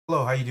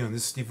Hello, how you doing?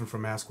 This is Stephen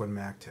from Ask One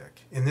Mac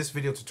Tech. In this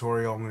video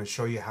tutorial, I'm going to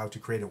show you how to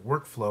create a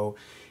workflow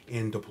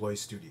in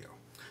DeployStudio.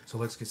 So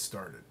let's get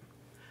started.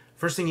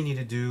 First thing you need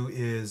to do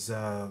is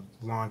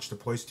launch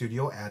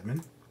DeployStudio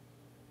admin,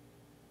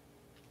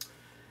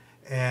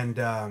 and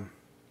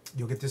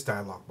you'll get this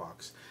dialog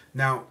box.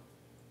 Now,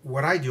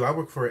 what I do, I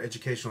work for an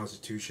educational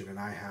institution, and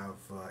I have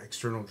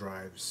external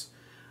drives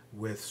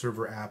with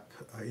server app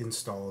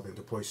installed in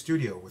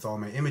DeployStudio with all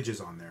my images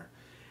on there.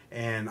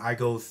 And I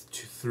go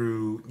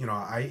through,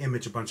 I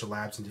image a bunch of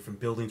labs in different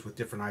buildings with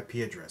different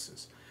IP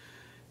addresses,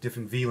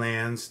 different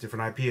VLANs,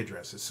 different IP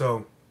addresses.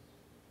 So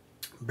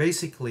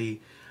basically,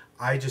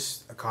 I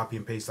just copy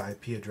and paste the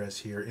IP address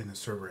here in the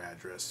server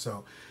address.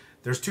 So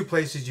there's two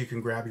places you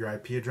can grab your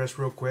IP address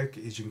real quick.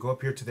 Is you can go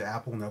up here to the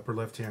Apple in the upper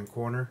left-hand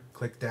corner,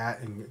 click that,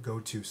 and go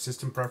to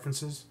System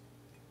Preferences,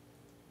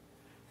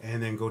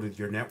 and then go to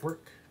your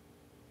network.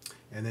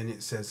 And then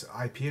it says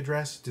IP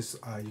address. Just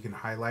you can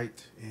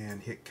highlight and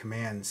hit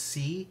Command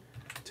C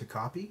to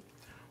copy,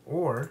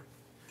 or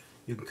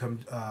you can come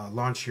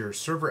launch your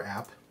server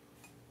app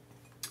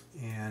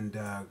and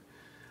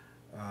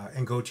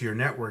go to your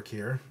network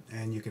here,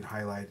 and you can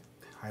highlight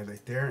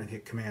there and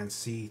hit Command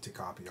C to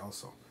copy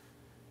also.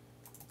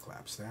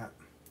 Collapse that.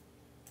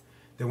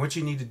 Then what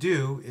you need to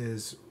do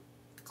is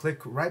click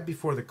right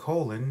before the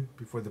colon,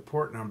 before the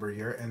port number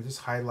here, and just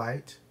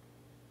highlight,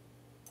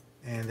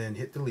 and then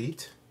hit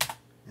delete.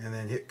 And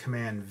then hit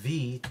Command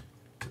V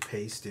to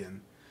paste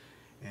in,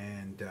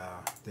 and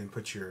then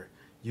put your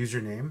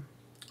username.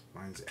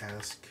 Mine's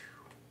Ask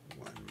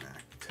One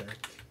Mac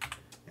Tech,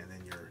 and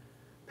then your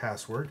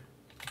password.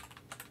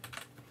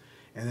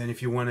 And then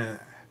if you want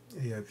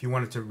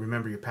to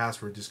remember your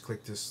password, just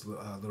click this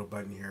little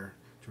button here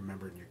to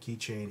remember in your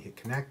keychain. Hit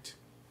Connect,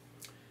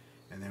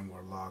 and then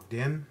we're logged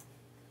in.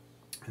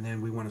 And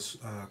then we want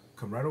to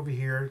come right over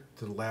here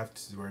to the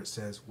left where it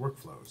says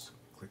Workflows.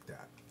 Click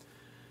that.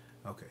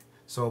 Okay.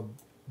 So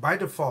by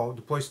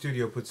default,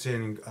 DeployStudio puts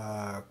in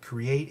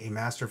create a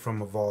master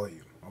from a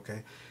volume.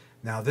 Okay,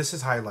 now this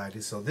is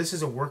highlighted, so this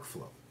is a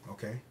workflow.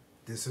 Okay,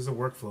 this is a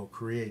workflow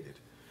created.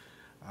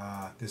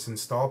 This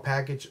install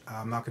package,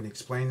 I'm not going to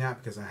explain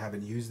that because I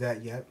haven't used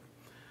that yet.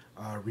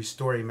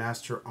 Restore a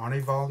master on a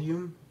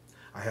volume,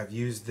 I have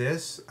used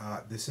this.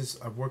 This is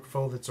a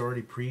workflow that's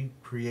already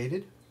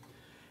pre-created.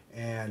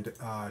 And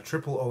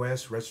triple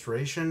OS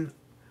restoration,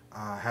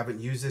 I haven't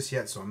used this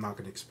yet, so I'm not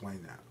going to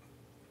explain that.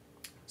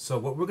 So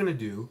what we're going to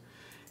do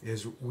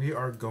is we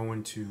are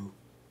going to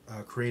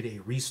create a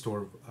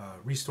restore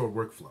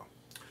workflow.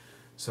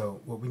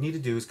 So what we need to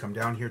do is come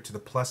down here to the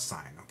plus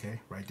sign, okay?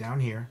 Right down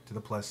here to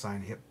the plus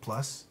sign, hit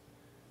plus,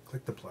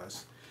 click the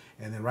plus,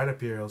 and then right up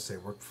here it'll say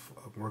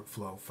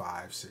workflow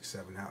 5, 6,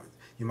 7. Now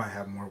you might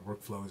have more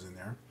workflows in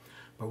there,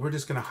 but we're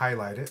just going to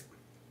highlight it,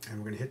 and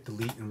we're going to hit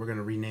delete, and we're going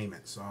to rename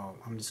it. So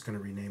I'm just going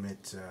to rename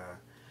it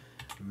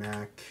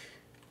Mac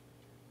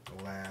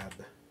Lab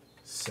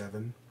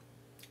 7.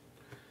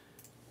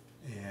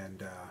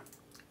 And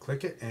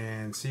click it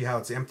and see how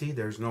it's empty.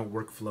 There's no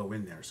workflow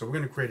in there. So we're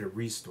going to create a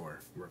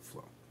restore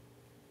workflow.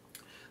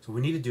 So what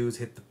we need to do is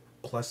hit the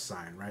plus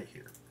sign right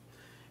here.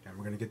 And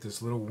we're going to get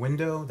this little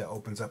window that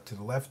opens up to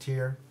the left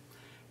here.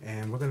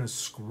 And we're going to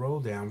scroll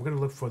down. We're going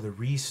to look for the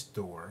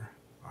restore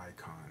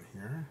icon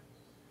here.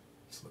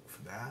 Let's look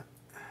for that.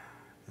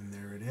 And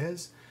there it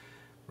is.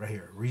 Right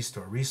here,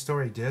 restore.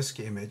 Restore a disk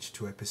image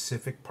to a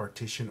specific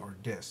partition or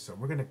disk. So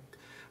we're going to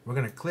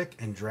click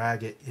and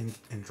drag it in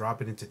and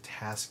drop it into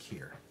task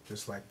here,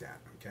 just like that,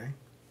 okay?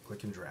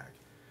 Click and drag.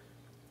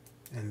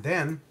 And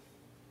then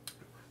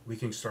we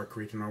can start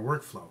creating our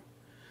workflow.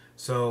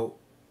 So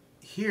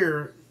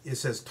here it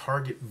says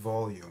target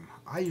volume.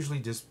 I usually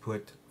just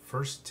put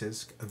first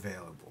disk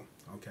available,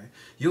 okay?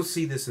 You'll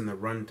see this in the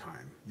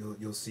runtime.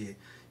 You'll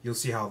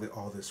see how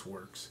all this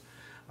works.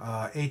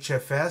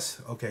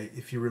 HFS, okay,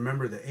 if you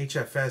remember, the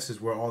HFS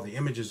is where all the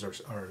images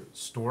are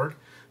stored.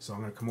 So I'm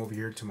going to come over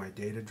here to my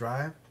data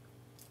drive,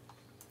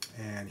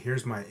 and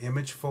here's my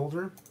image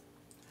folder,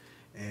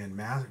 and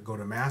go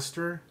to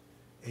master,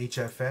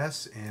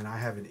 HFS, and I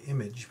have an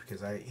image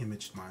because I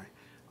imaged my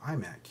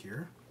iMac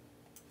here,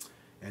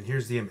 and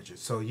here's the images.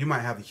 So you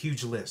might have a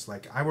huge list.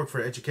 Like I work for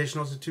an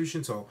educational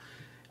institution, so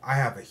I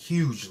have a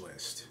huge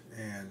list,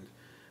 and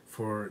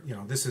for,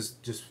 this is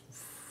just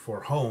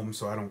for home,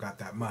 so I don't got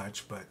that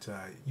much, but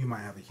you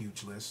might have a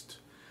huge list,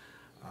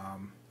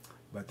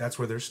 but that's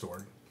where they're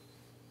stored.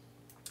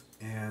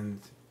 And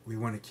we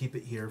want to keep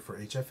it here for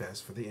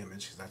HFS, for the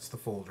image, because that's the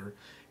folder.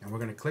 And we're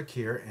going to click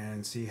here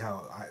and see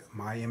how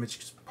my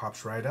image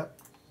pops right up.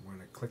 We're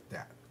going to click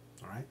that,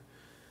 all right?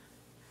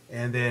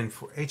 And then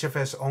for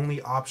HFS only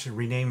option,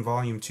 rename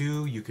volume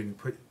 2. You can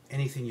put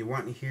anything you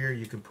want in here.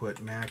 You can put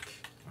Mac_HD.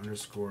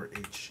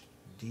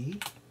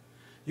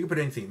 You can put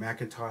anything,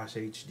 Macintosh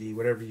HD,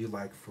 whatever you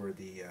like for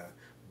the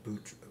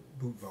boot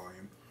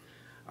volume.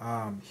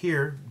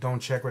 Here, don't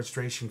check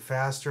registration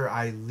faster.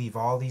 I leave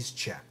all these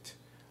checked.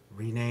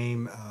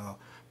 Rename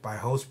by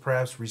host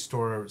prefs,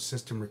 restore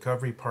system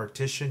recovery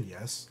partition,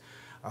 yes.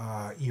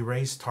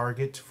 Erase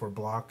target for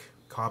block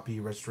copy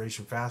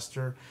restoration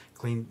faster,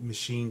 clean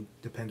machine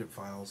dependent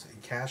files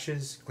and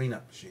caches, clean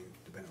up machine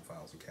dependent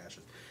files and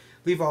caches.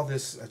 Leave all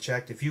this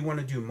checked. If you want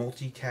to do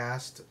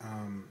multicast,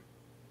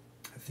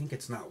 I think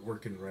it's not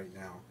working right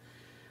now.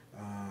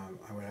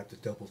 I would have to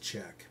double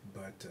check,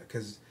 but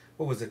because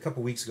what was it, a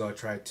couple weeks ago I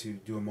tried to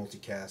do a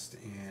multicast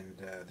and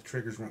the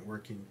triggers weren't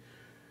working.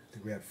 I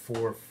think we had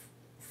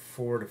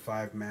four to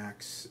five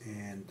max,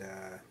 and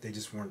they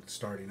just weren't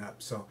starting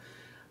up. So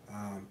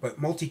but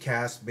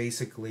multicast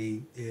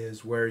basically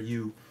is where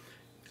you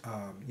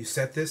you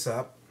set this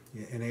up,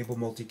 you enable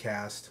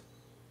multicast,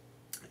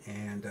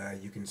 and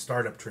you can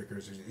start up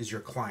triggers is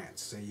your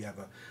clients. Say you have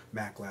a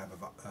Mac lab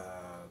of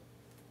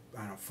I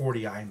don't know,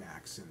 40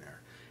 iMacs in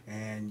there,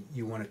 and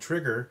you want a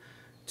trigger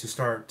to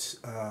start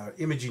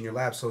imaging your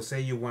lab. So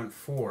say you want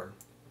four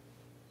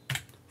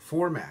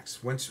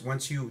Macs.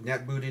 Once you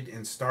net booted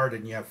and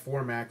started and you have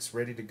 4 Macs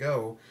ready to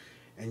go,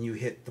 and you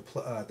hit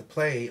the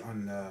play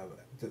on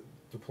the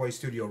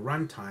DeployStudio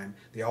runtime,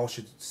 they all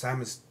should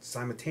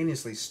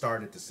simultaneously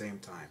start at the same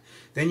time.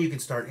 Then you can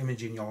start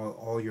imaging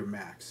all your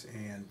Macs,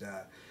 and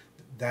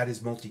that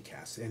is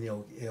multicast. And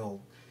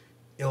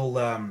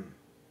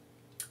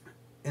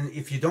and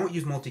if you don't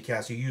use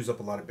multicast, you use up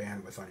a lot of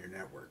bandwidth on your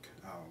network.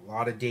 A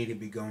lot of data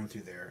be going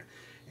through there,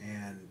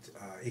 and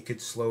it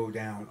could slow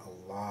down a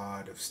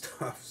lot of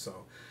stuff.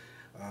 So,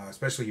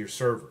 especially your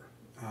server.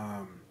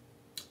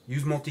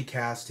 Use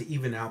multicast to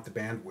even out the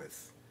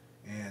bandwidth,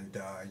 and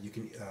you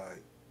can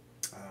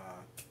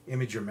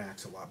image your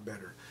Macs a lot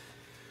better.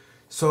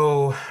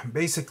 So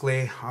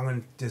basically, I'm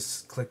going to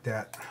just click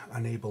that,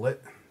 enable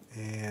it,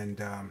 and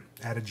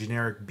add a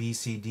generic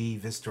BCD,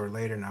 Vista or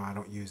later. Now I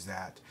don't use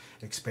that.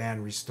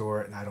 Expand,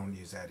 restore it, and I don't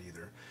use that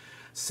either.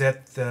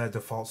 Set the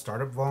default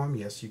startup volume.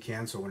 Yes, you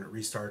can. So when it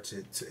restarts,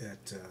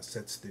 it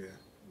sets the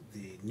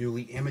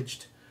newly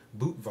imaged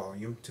boot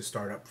volume to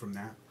start up from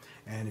that.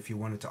 And if you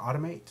want it to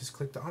automate, just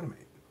click to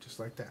automate, just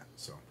like that.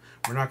 So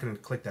we're not going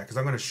to click that because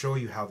I'm going to show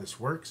you how this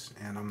works,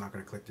 and I'm not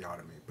going to click the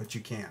automate, but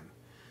you can.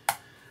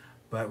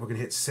 But we're going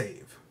to hit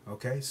save.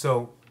 Okay,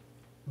 so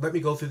let me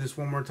go through this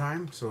one more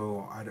time.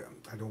 So I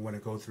don't want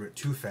to go through it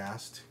too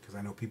fast because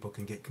I know people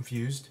can get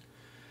confused.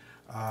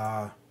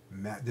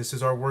 This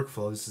is our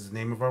workflow. This is the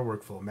name of our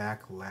workflow,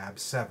 Mac Lab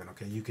 7.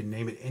 Okay, you can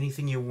name it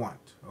anything you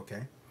want.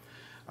 Okay,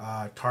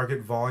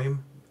 target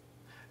volume.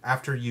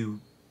 After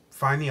you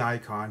find the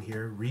icon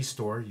here,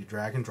 restore, you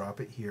drag and drop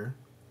it here,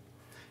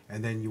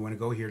 and then you want to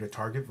go here to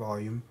target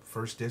volume,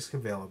 first disk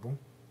available.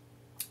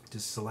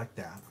 Just select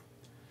that.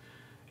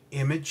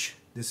 Image.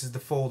 This is the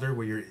folder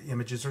where your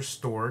images are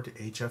stored,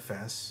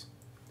 HFS.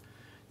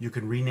 You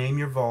can rename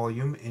your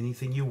volume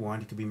anything you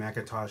want. It could be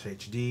Macintosh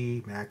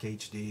HD, Mac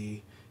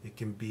HD. It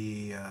can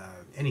be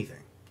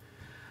anything.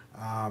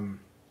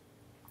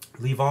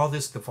 Leave all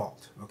this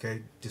default,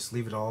 okay? Just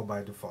leave it all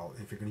by default.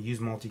 If you're going to use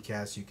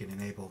multicast, you can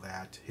enable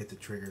that. Hit the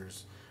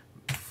triggers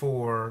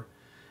 4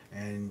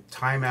 and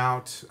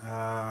timeout.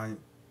 I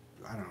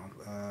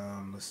don't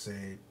know. Let's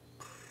say,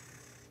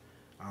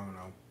 I don't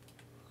know.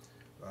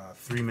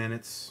 3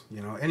 minutes,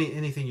 you know,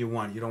 anything you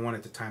want. You don't want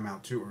it to time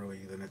out too early,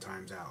 then it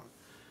times out.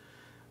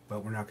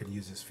 But we're not going to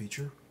use this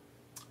feature.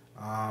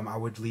 I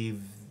would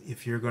leave,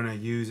 if you're going to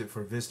use it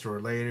for Vista or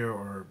later,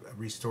 or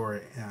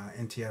restore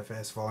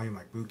NTFS volume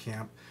like Boot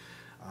Camp,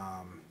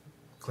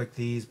 click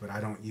these, but I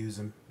don't use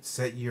them.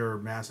 Set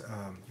your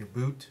your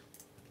boot.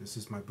 This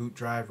is my boot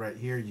drive right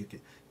here. You can,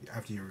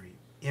 after you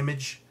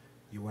image,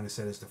 you want to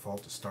set as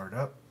default to start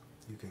up.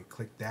 You can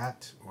click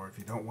that, or if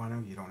you don't want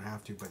to, you don't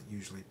have to, but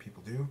usually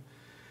people do.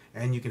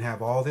 And you can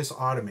have all this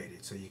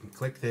automated. So you can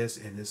click this,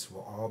 and this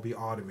will all be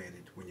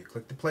automated. When you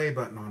click the play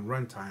button on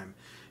runtime,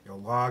 you'll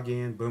log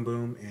in, boom,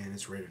 boom, and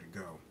it's ready to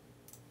go.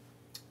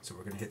 So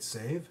we're going to hit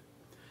save.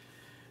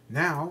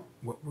 Now,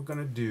 what we're going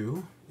to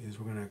do is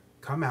we're going to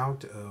come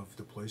out of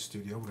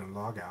DeployStudio. We're going to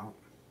log out,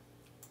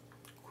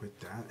 quit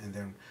that, and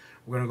then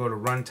we're going to go to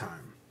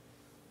runtime.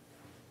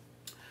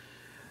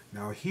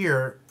 Now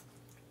here,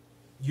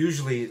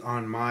 usually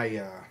on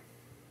my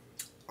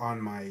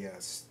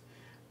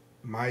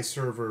my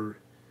server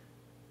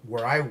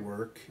where I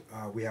work,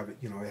 we have,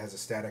 you know, it has a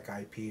static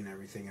IP and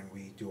everything, and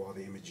we do all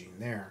the imaging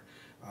there.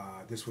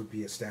 This would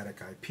be a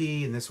static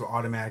IP, and this will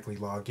automatically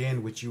log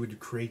in, which you would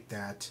create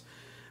that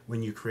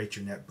when you create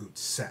your netboot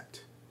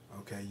set.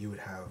 Okay, you would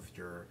have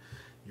your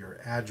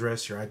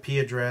address, your IP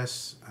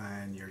address,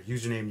 and your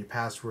username, your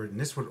password, and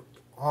this would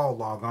all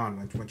log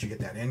on once you get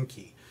that N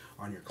key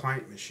on your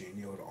client machine.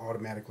 It would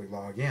automatically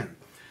log in.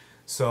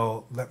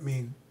 So let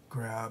me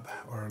grab,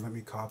 or let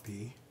me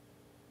copy,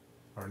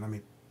 or let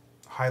me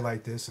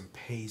highlight this and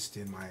paste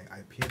in my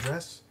IP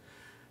address.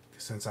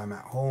 Since I'm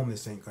at home,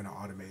 this ain't going to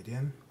automate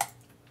in.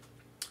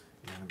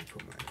 And let me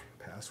put my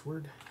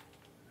password.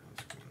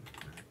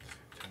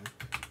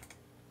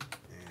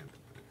 And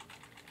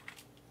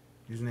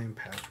username,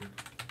 password,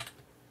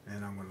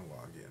 and I'm going to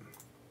log in.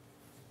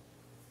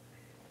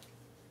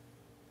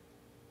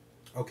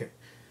 Okay,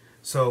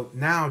 so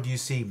now do you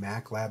see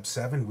Mac Lab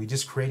 7? We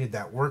just created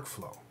that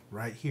workflow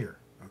right here.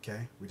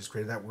 Okay, we just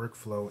created that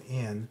workflow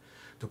in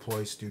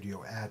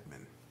DeployStudio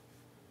Admin.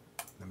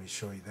 Let me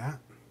show you that.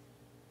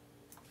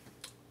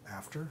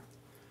 After,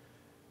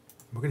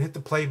 we're gonna hit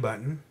the play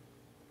button,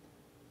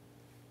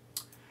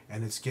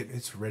 and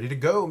it's ready to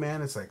go,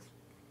 man. It's like,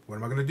 what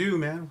am I gonna do,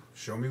 man?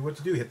 Show me what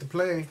to do. Hit the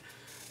play.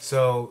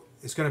 So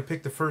it's gonna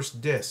pick the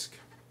first disk.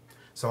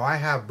 So I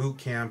have Boot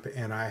Camp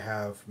and I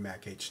have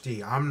Mac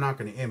HD. I'm not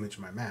gonna image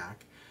my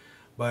Mac,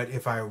 but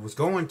if I was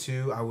going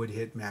to, I would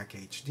hit Mac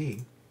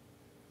HD,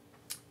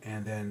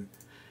 and then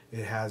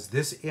it has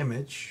this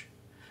image,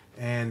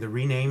 and the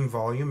rename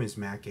volume is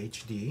Mac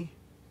HD.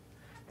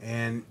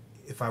 And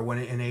if I want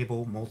to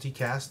enable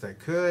multicast, I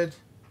could.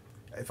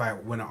 If I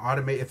want to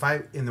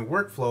automate, in the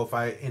workflow, if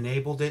I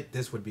enabled it,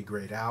 this would be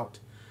grayed out.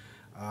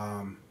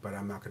 But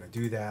I'm not going to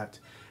do that.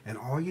 And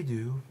all you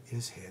do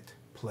is hit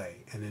play,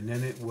 and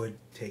then it would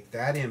take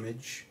that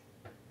image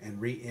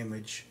and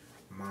re-image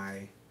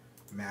my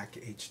Mac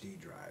HD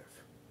drive.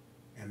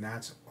 And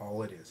that's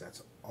all it is.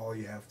 That's all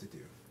you have to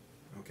do.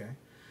 Okay,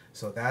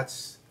 so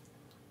that's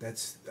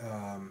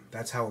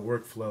how a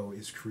workflow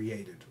is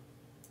created.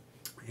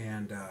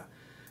 And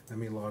let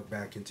me log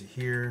back into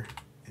here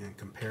and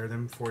compare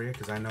them for you,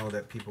 because I know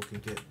that people can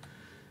get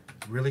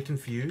really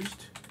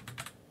confused.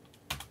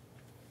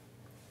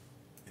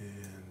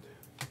 And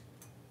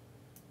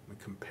let me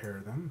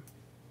compare them.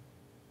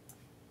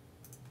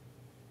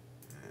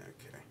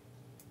 Okay,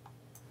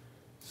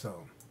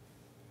 so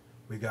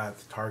we got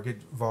the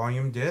target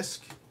volume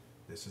disk.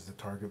 This is the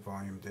target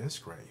volume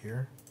disk right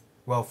here.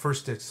 Well,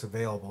 first it's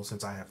available.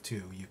 Since I have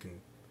two, you can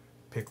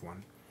pick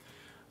one.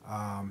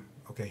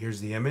 Okay,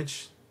 here's the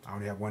image. I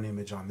only have one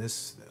image on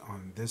this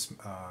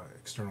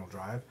external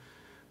drive,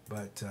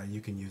 but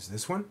you can use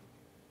this one.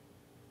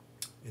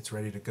 It's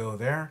ready to go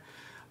there.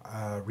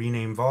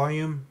 Rename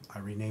volume. I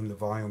rename the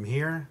volume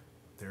here.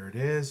 There it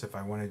is. If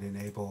I wanted to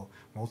enable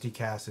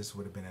multicast, this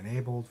would have been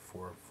enabled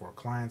for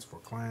clients.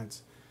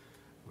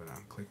 But I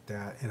clicked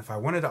that. And if I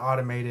wanted to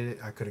automate it,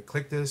 I could have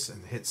clicked this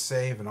and hit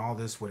save, and all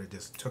this would have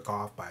just took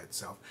off by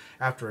itself.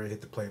 After I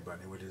hit the play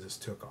button, it would have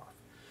just took off.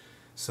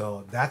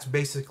 So that's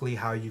basically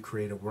how you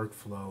create a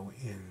workflow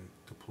in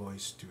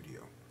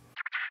DeployStudio.